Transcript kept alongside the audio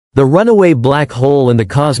The runaway black hole and the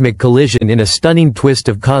cosmic collision in a stunning twist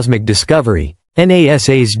of cosmic discovery,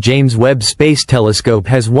 NASA's James Webb Space Telescope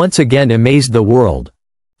has once again amazed the world,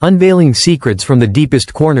 unveiling secrets from the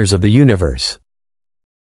deepest corners of the universe.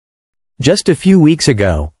 Just a few weeks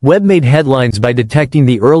ago, Webb made headlines by detecting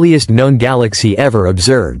the earliest known galaxy ever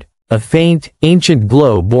observed, a faint, ancient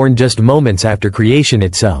glow born just moments after creation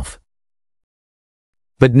itself.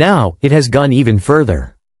 But now, it has gone even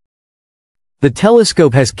further. The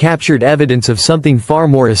telescope has captured evidence of something far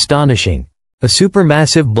more astonishing, a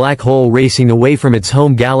supermassive black hole racing away from its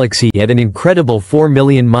home galaxy at an incredible 4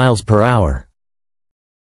 million miles per hour.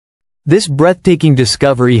 This breathtaking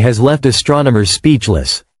discovery has left astronomers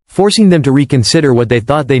speechless, forcing them to reconsider what they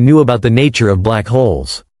thought they knew about the nature of black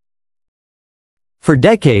holes. For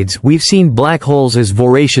decades, we've seen black holes as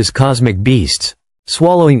voracious cosmic beasts,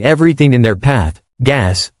 swallowing everything in their path: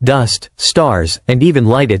 gas, dust, stars, and even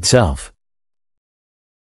light itself.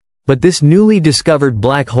 But this newly discovered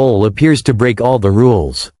black hole appears to break all the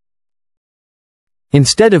rules.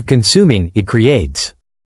 Instead of consuming, it creates.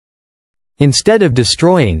 Instead of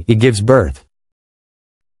destroying, it gives birth.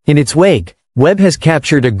 In its wake, Webb has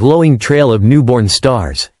captured a glowing trail of newborn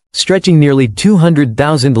stars, stretching nearly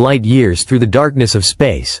 200,000 light-years through the darkness of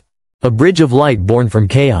space, a bridge of light born from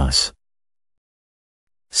chaos.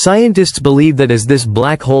 Scientists believe that as this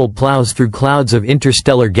black hole plows through clouds of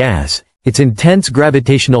interstellar gas, its intense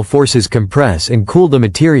gravitational forces compress and cool the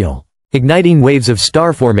material, igniting waves of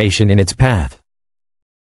star formation in its path.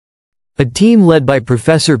 A team led by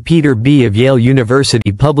Professor Peter B. of Yale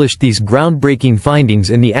University published these groundbreaking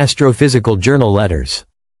findings in the astrophysical journal Letters.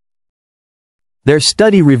 Their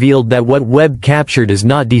study revealed that what Webb captured is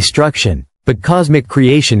not destruction, but cosmic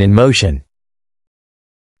creation in motion.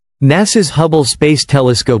 NASA's Hubble Space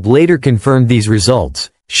Telescope later confirmed these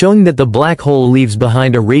results, showing that the black hole leaves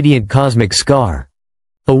behind a radiant cosmic scar,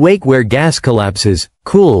 a wake where gas collapses,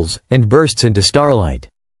 cools, and bursts into starlight.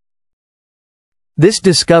 This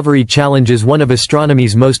discovery challenges one of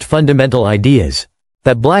astronomy's most fundamental ideas,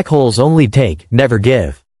 that black holes only take, never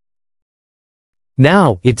give.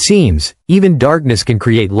 Now, it seems, even darkness can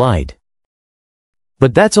create light.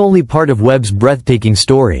 But that's only part of Webb's breathtaking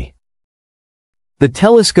story. The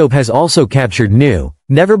telescope has also captured new,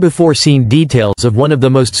 never-before-seen details of one of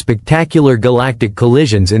the most spectacular galactic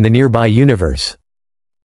collisions in the nearby universe.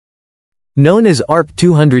 Known as ARP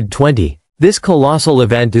 220, this colossal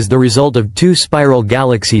event is the result of two spiral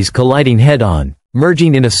galaxies colliding head-on,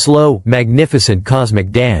 merging in a slow, magnificent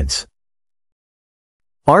cosmic dance.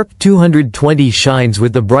 ARP 220 shines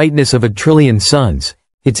with the brightness of 1 trillion suns,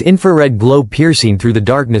 its infrared glow piercing through the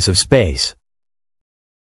darkness of space.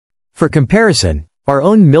 For comparison, our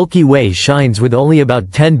own Milky Way shines with only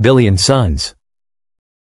about 10 billion suns.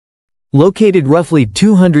 Located roughly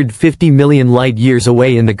 250 million light-years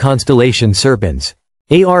away in the constellation Serpens,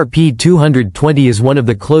 ARP 220 is one of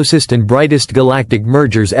the closest and brightest galactic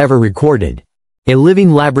mergers ever recorded, a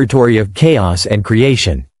living laboratory of chaos and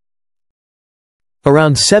creation.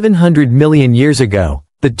 Around 700 million years ago,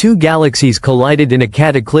 the two galaxies collided in a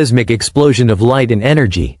cataclysmic explosion of light and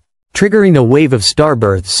energy, triggering a wave of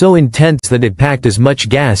starbirth so intense that it packed as much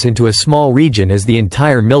gas into a small region as the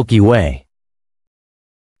entire Milky Way.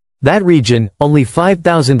 That region, only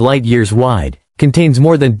 5,000 light-years wide, contains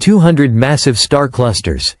more than 200 massive star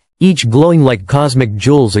clusters, each glowing like cosmic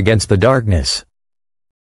jewels against the darkness.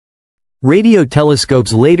 Radio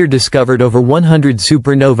telescopes later discovered over 100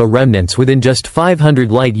 supernova remnants within just 500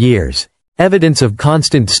 light-years, evidence of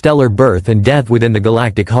constant stellar birth and death within the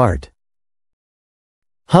galactic heart.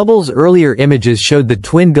 Hubble's earlier images showed the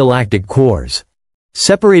twin galactic cores,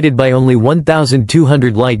 separated by only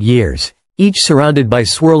 1,200 light-years, each surrounded by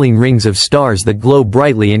swirling rings of stars that glow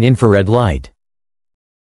brightly in infrared light.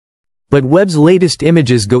 But Webb's latest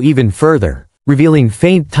images go even further, revealing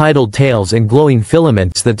faint tidal tails and glowing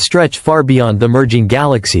filaments that stretch far beyond the merging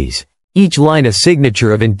galaxies, each line a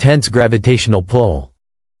signature of intense gravitational pull.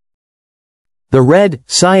 The red,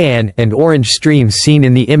 cyan, and orange streams seen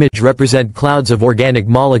in the image represent clouds of organic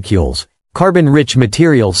molecules, carbon-rich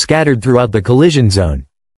material scattered throughout the collision zone,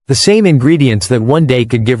 the same ingredients that one day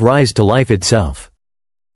could give rise to life itself.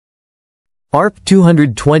 ARP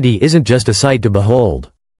 220 isn't just a sight to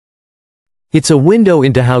behold. It's a window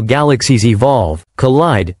into how galaxies evolve,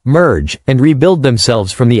 collide, merge, and rebuild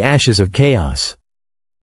themselves from the ashes of chaos.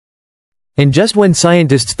 And just when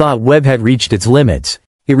scientists thought Webb had reached its limits,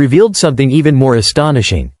 it revealed something even more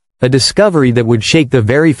astonishing, a discovery that would shake the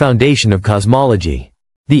very foundation of cosmology.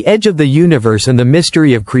 The edge of the universe and the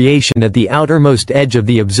mystery of creation at the outermost edge of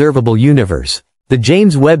the observable universe, the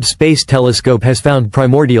James Webb Space Telescope has found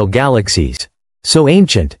primordial galaxies, so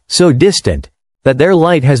ancient, so distant, that their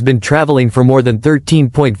light has been traveling for more than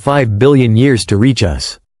 13.5 billion years to reach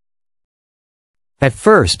us. At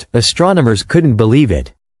first, astronomers couldn't believe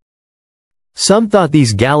it. Some thought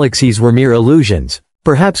these galaxies were mere illusions,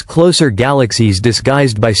 perhaps closer galaxies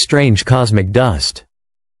disguised by strange cosmic dust.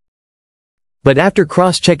 But after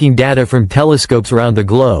cross-checking data from telescopes around the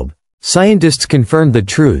globe, scientists confirmed the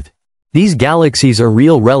truth. These galaxies are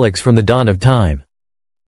real relics from the dawn of time.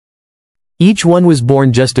 Each one was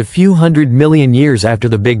born just a few 100 million years after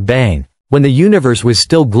the Big Bang, when the universe was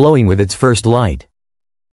still glowing with its first light.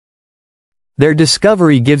 Their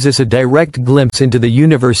discovery gives us a direct glimpse into the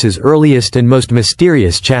universe's earliest and most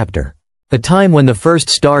mysterious chapter, a time when the first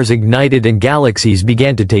stars ignited and galaxies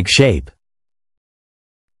began to take shape.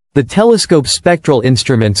 The telescope's spectral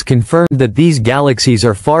instruments confirmed that these galaxies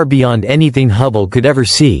are far beyond anything Hubble could ever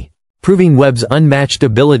see, proving Webb's unmatched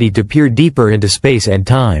ability to peer deeper into space and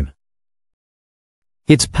time.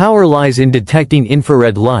 Its power lies in detecting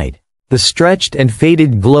infrared light, the stretched and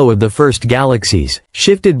faded glow of the first galaxies,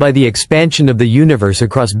 shifted by the expansion of the universe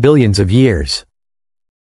across billions of years.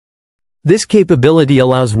 This capability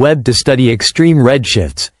allows Webb to study extreme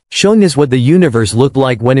redshifts, showing us what the universe looked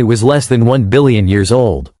like when it was less than 1 billion years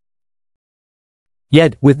old.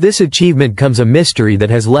 Yet, with this achievement comes a mystery that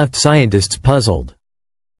has left scientists puzzled.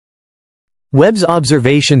 Webb's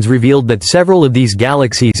observations revealed that several of these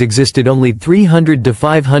galaxies existed only 300 to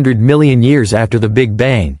 500 million years after the Big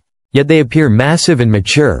Bang, yet they appear massive and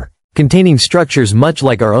mature, containing structures much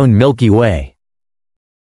like our own Milky Way.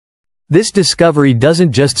 This discovery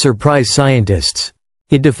doesn't just surprise scientists.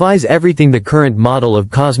 It defies everything the current model of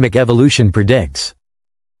cosmic evolution predicts.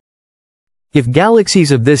 If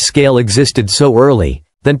galaxies of this scale existed so early,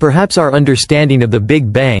 then perhaps our understanding of the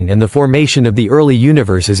Big Bang and the formation of the early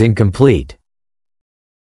universe is incomplete.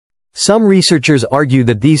 Some researchers argue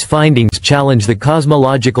that these findings challenge the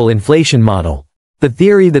cosmological inflation model, the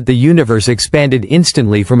theory that the universe expanded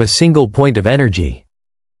instantly from a single point of energy.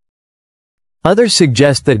 Others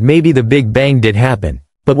suggest that maybe the Big Bang did happen,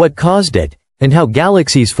 but what caused it, and how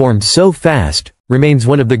galaxies formed so fast, remains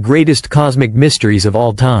one of the greatest cosmic mysteries of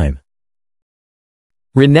all time.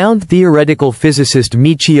 Renowned theoretical physicist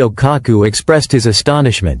Michio Kaku expressed his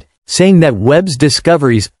astonishment, saying that Webb's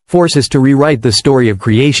discoveries force us to rewrite the story of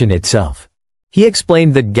creation itself. He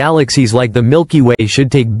explained that galaxies like the Milky Way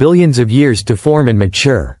should take billions of years to form and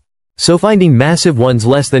mature. So finding massive ones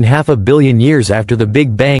less than 500 million years after the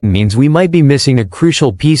Big Bang means we might be missing a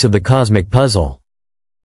crucial piece of the cosmic puzzle.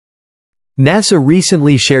 NASA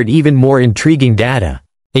recently shared even more intriguing data.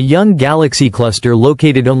 A young galaxy cluster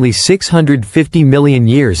located only 650 million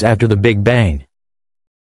years after the Big Bang.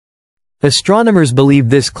 Astronomers believe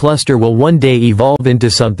this cluster will one day evolve into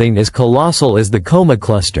something as colossal as the Coma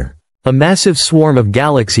cluster, a massive swarm of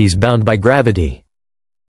galaxies bound by gravity.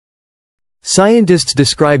 Scientists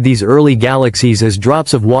describe these early galaxies as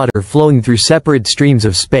drops of water flowing through separate streams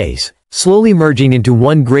of space, slowly merging into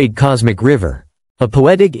one great cosmic river, a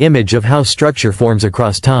poetic image of how structure forms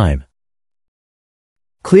across time.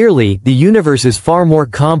 Clearly, the universe is far more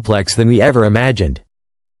complex than we ever imagined.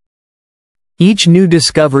 Each new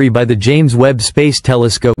discovery by the James Webb Space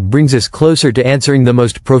Telescope brings us closer to answering the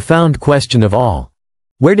most profound question of all.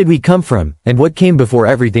 Where did we come from, and what came before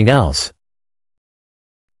everything else?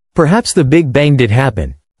 Perhaps the Big Bang did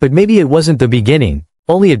happen, but maybe it wasn't the beginning,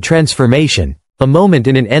 only a transformation, a moment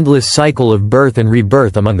in an endless cycle of birth and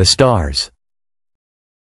rebirth among the stars.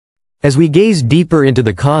 As we gaze deeper into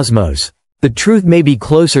the cosmos, the truth may be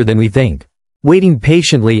closer than we think, waiting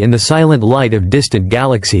patiently in the silent light of distant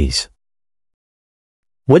galaxies.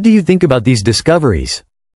 What do you think about these discoveries?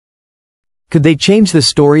 Could they change the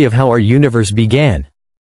story of how our universe began?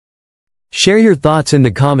 Share your thoughts in the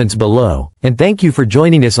comments below, and thank you for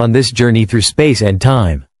joining us on this journey through space and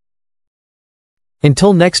time.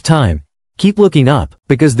 Until next time, keep looking up,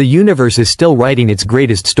 because the universe is still writing its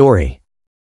greatest story.